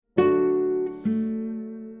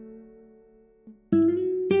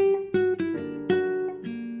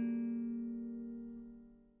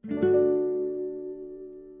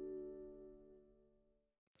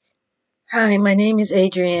Hi, my name is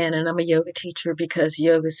Adrienne, and I'm a yoga teacher because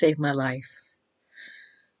yoga saved my life.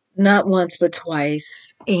 Not once, but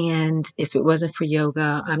twice. And if it wasn't for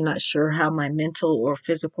yoga, I'm not sure how my mental or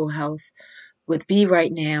physical health would be right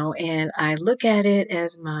now. And I look at it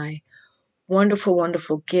as my wonderful,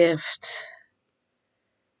 wonderful gift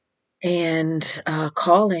and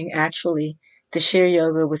calling, actually, to share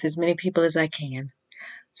yoga with as many people as I can.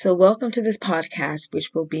 So, welcome to this podcast,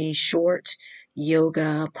 which will be short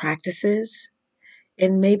yoga practices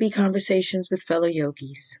and maybe conversations with fellow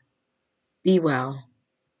yogis. Be well.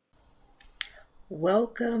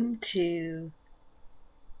 Welcome to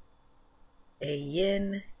a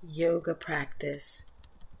yin yoga practice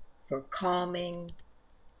for calming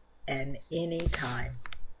and any time.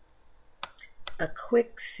 A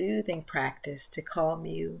quick soothing practice to calm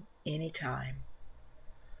you anytime.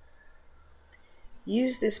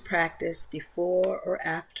 Use this practice before or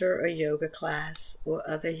after a yoga class or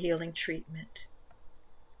other healing treatment.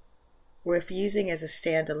 Or if using as a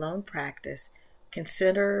standalone practice,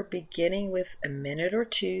 consider beginning with a minute or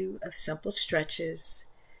two of simple stretches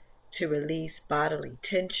to release bodily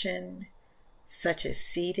tension, such as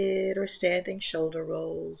seated or standing shoulder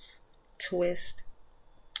rolls, twist,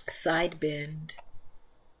 side bend,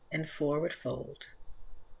 and forward fold.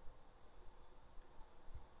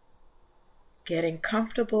 Getting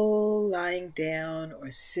comfortable lying down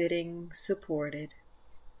or sitting supported.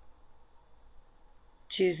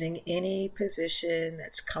 Choosing any position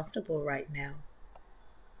that's comfortable right now.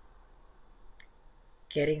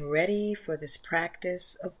 Getting ready for this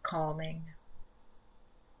practice of calming.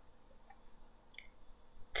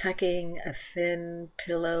 Tucking a thin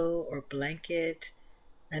pillow or blanket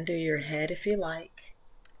under your head if you like.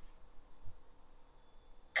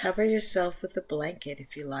 Cover yourself with a blanket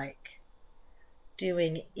if you like.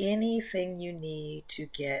 Doing anything you need to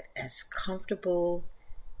get as comfortable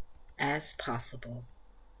as possible.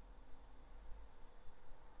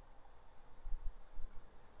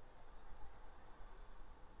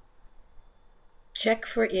 Check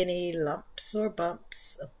for any lumps or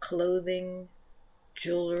bumps of clothing,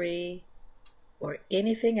 jewelry, or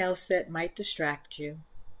anything else that might distract you.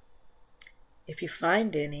 If you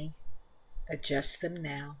find any, adjust them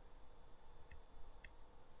now.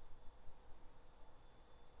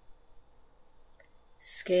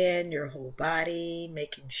 Scan your whole body,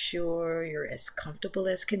 making sure you're as comfortable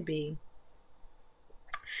as can be.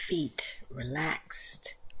 Feet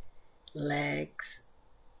relaxed, legs,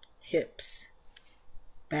 hips,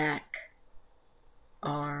 back,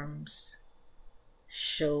 arms,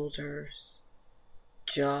 shoulders,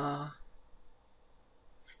 jaw,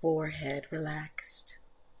 forehead relaxed.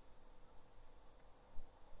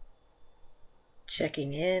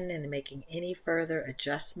 Checking in and making any further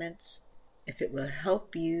adjustments if it will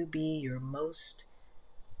help you be your most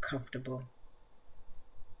comfortable.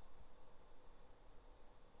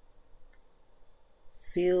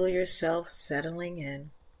 Feel yourself settling in,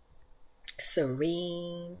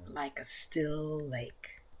 serene like a still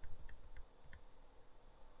lake.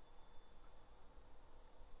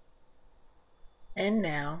 And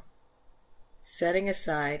now, setting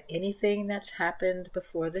aside anything that's happened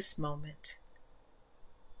before this moment,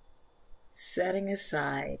 setting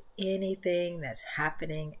aside anything that's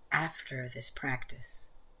happening after this practice.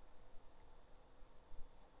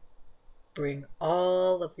 Bring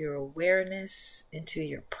all of your awareness into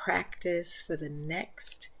your practice for the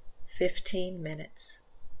next 15 minutes,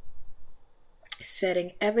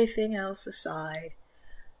 setting everything else aside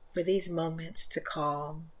for these moments to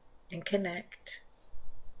calm and connect.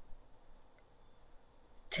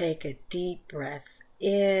 Take a deep breath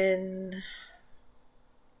in,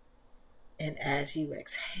 and as you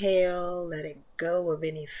exhale, letting go of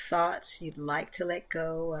any thoughts you'd like to let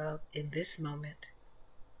go of in this moment.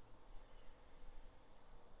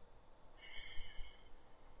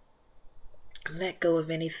 Let go of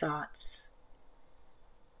any thoughts.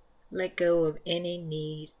 Let go of any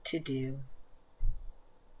need to do.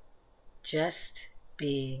 Just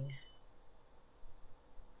being.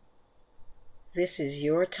 This is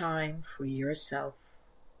your time for yourself.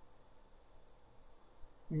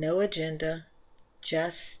 No agenda,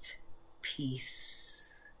 just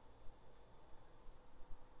peace.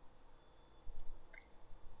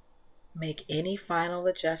 Make any final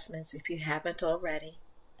adjustments if you haven't already.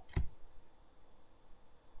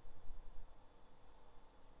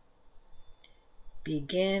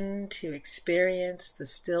 Begin to experience the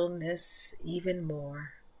stillness even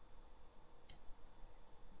more.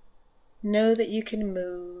 Know that you can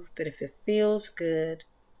move, but if it feels good,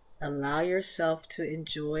 allow yourself to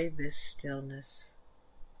enjoy this stillness,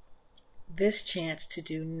 this chance to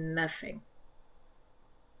do nothing.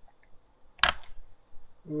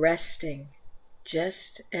 resting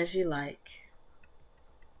just as you like.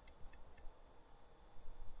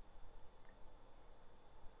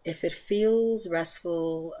 If it feels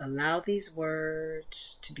restful, allow these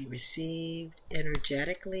words to be received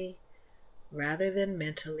energetically rather than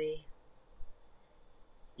mentally.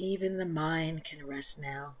 Even the mind can rest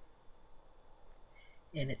now.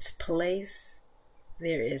 In its place,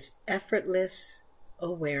 there is effortless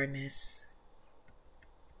awareness.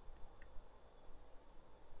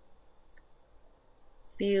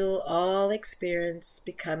 Feel all experience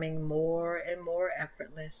becoming more and more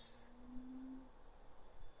effortless,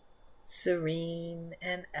 serene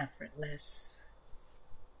and effortless.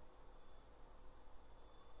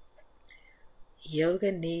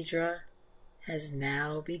 Yoga Nidra has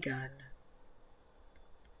now begun.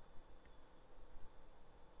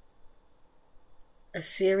 A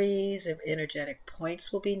series of energetic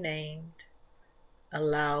points will be named.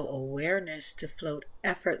 Allow awareness to float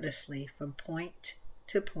effortlessly from point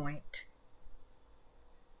to point.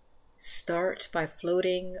 Start by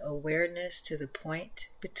floating awareness to the point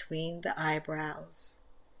between the eyebrows.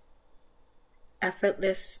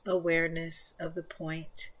 Effortless awareness of the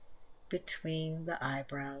point between the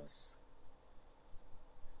eyebrows.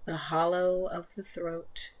 The hollow of the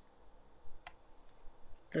throat.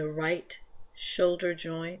 The right shoulder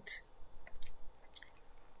joint.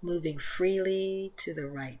 Moving freely to the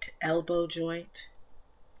right elbow joint.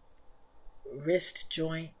 Wrist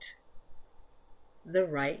joint. The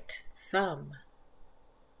right thumb.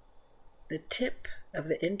 The tip of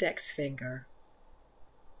the index finger.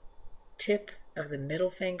 Tip of the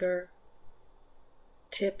middle finger.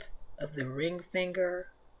 Tip of the ring finger.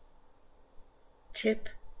 Tip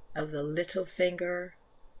of the little finger.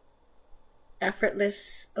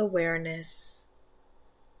 Effortless awareness.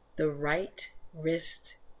 The right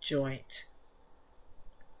wrist joint.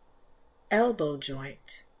 Elbow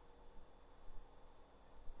joint.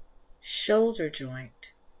 Shoulder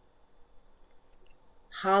joint.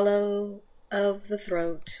 Hollow of the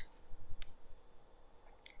throat.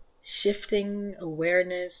 Shifting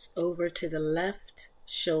awareness over to the left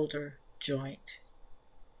shoulder joint.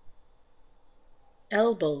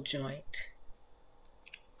 Elbow joint.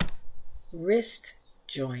 Wrist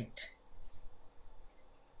joint.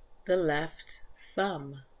 The left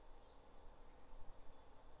thumb.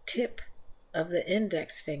 Tip of the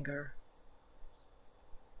index finger.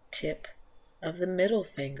 Tip of the middle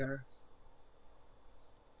finger.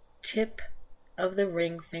 Tip of the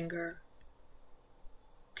ring finger.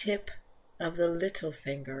 Tip of the little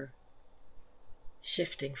finger.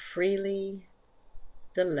 Shifting freely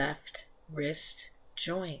the left wrist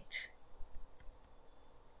joint.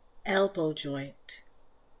 Elbow joint.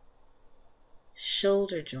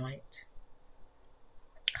 Shoulder joint.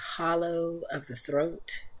 Hollow of the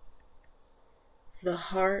throat. The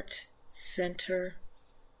heart center.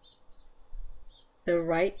 The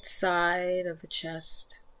right side of the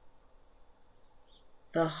chest.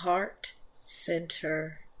 The heart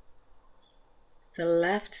center. The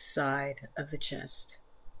left side of the chest.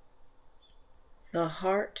 The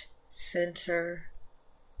heart center.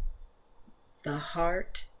 The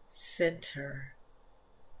heart center.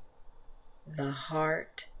 The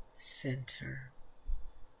heart center.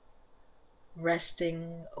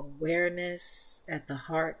 Resting awareness at the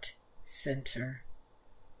heart center.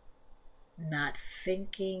 Not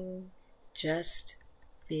thinking, just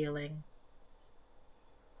feeling.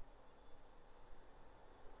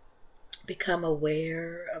 Become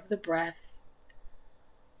aware of the breath,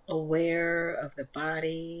 aware of the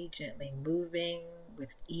body gently moving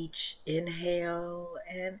with each inhale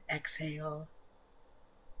and exhale.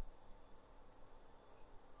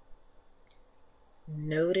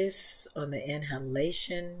 Notice on the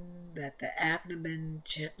inhalation that the abdomen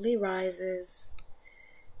gently rises,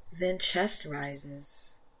 then chest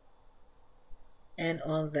rises. And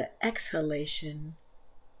on the exhalation,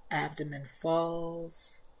 abdomen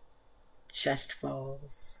falls, chest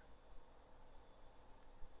falls.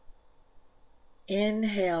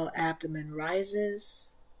 Inhale, abdomen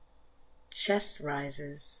rises, chest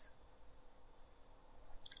rises.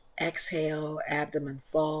 Exhale, abdomen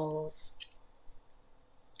falls,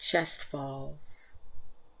 chest falls.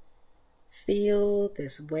 Feel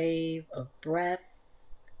this wave of breath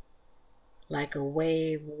like a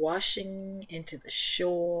wave washing into the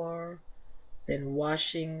shore, then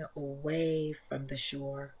washing away from the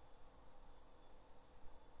shore.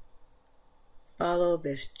 Follow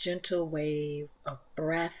this gentle wave of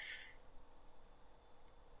breath,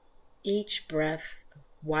 each breath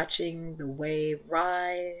watching the wave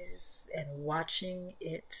rise and watching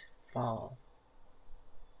it fall.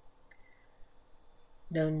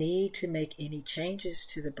 No need to make any changes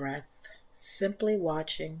to the breath, simply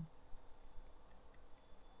watching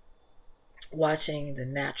the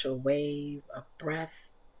natural wave of breath,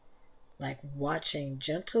 like watching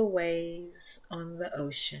gentle waves on the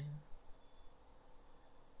ocean.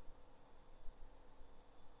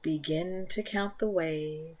 Begin to count the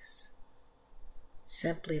waves.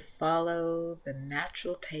 Simply follow the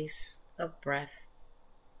natural pace of breath.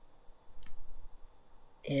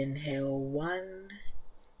 Inhale 1,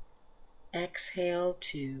 exhale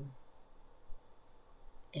 2,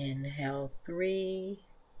 inhale 3,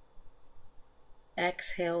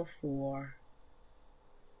 exhale 4,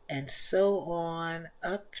 and so on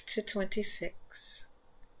up to 26.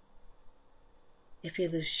 If you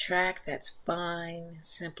lose track, that's fine.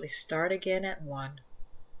 Simply start again at 1.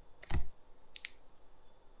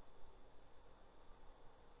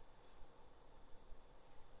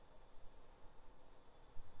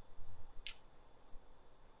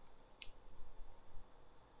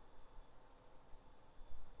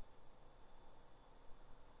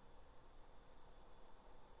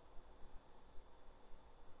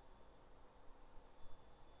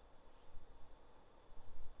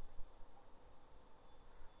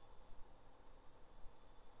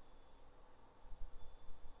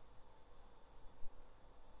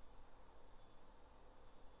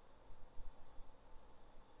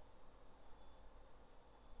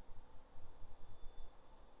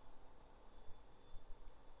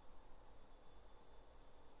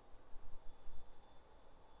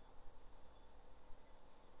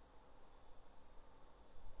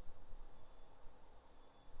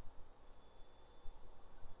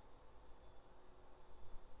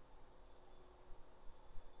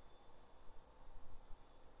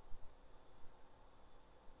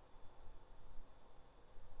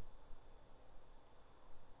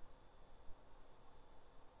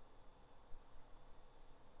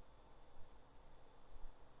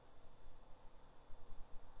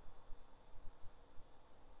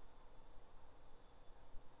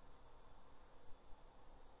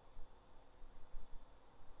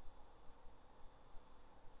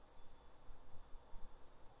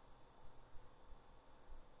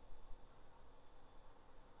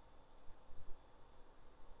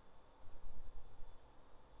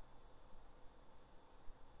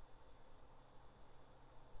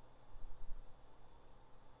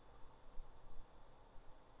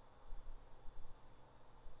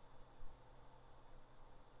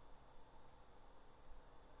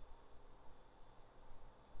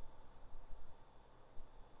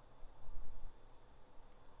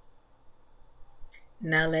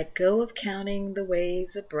 Now let go of counting the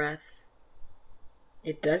waves of breath.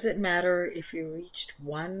 It doesn't matter if you reached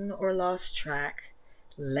 1 or lost track,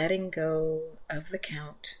 letting go of the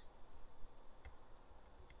count.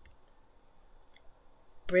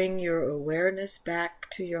 Bring your awareness back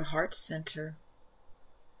to your heart center.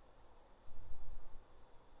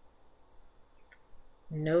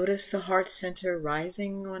 Notice the heart center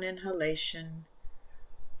rising on inhalation,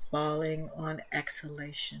 falling on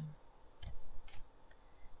exhalation.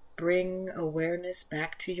 Bring awareness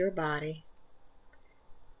back to your body.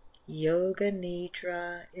 Yoga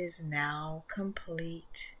Nidra is now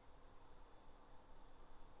complete.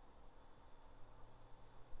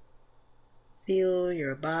 Feel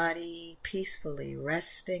your body peacefully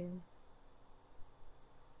resting.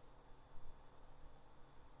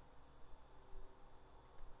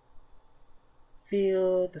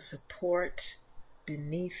 Feel the support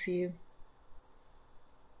beneath you.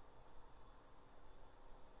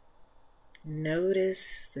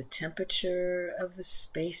 Notice the temperature of the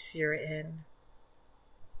space you're in.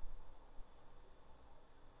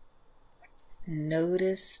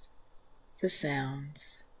 Notice the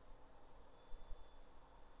sounds.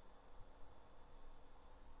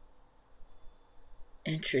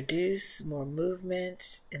 Introduce more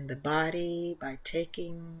movement in the body by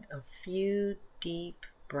taking a few deep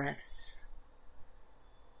breaths.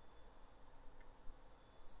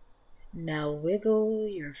 Now wiggle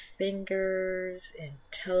your fingers and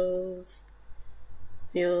toes.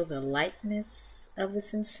 Feel the lightness of the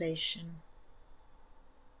sensation.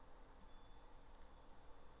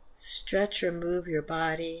 Stretch or move your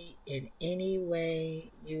body in any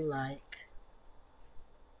way you like.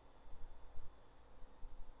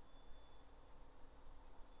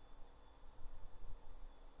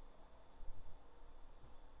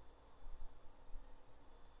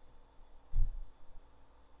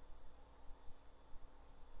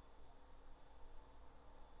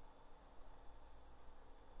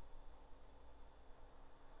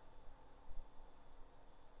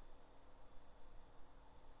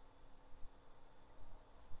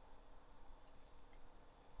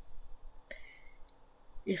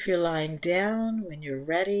 If you're lying down, when you're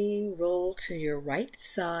ready, roll to your right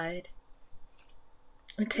side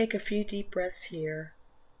and take a few deep breaths here,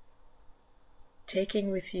 taking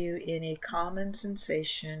with you any common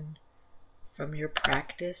sensation from your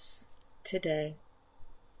practice today.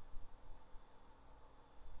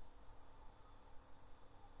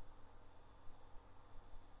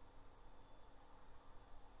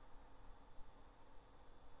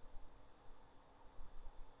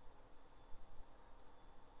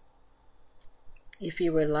 If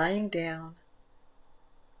you were lying down,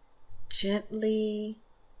 gently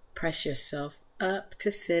press yourself up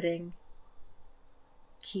to sitting.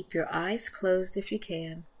 Keep your eyes closed if you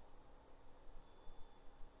can.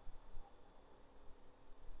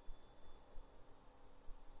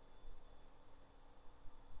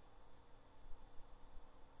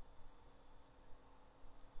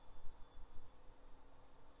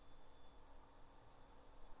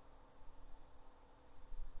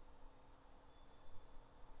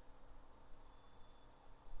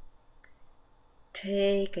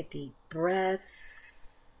 Take a deep breath,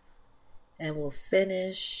 and we'll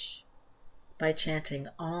finish by chanting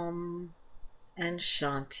Om and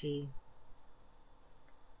Shanti.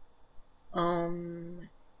 Om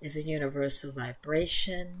is a universal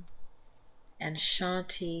vibration, and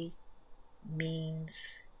Shanti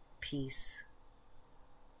means peace.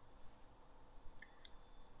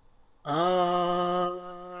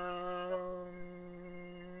 Om.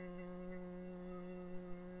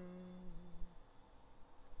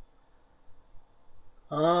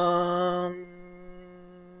 Om.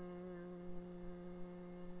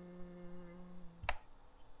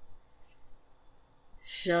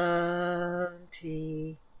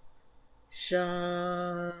 Shanti,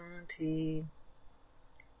 Shanti,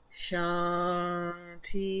 Shanti.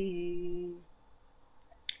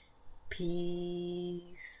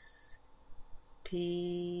 Peace,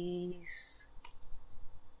 peace,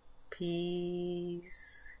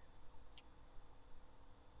 peace.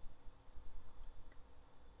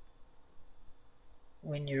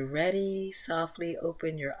 When you're ready, softly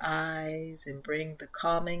open your eyes and bring the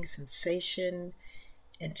calming sensation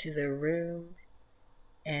into the room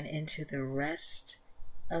and into the rest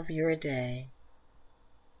of your day.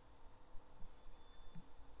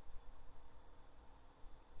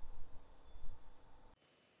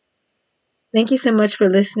 Thank you so much for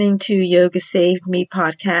listening to Yoga Saved Me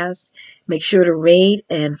podcast. Make sure to rate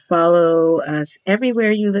and follow us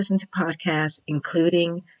everywhere you listen to podcasts,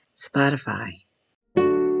 including Spotify.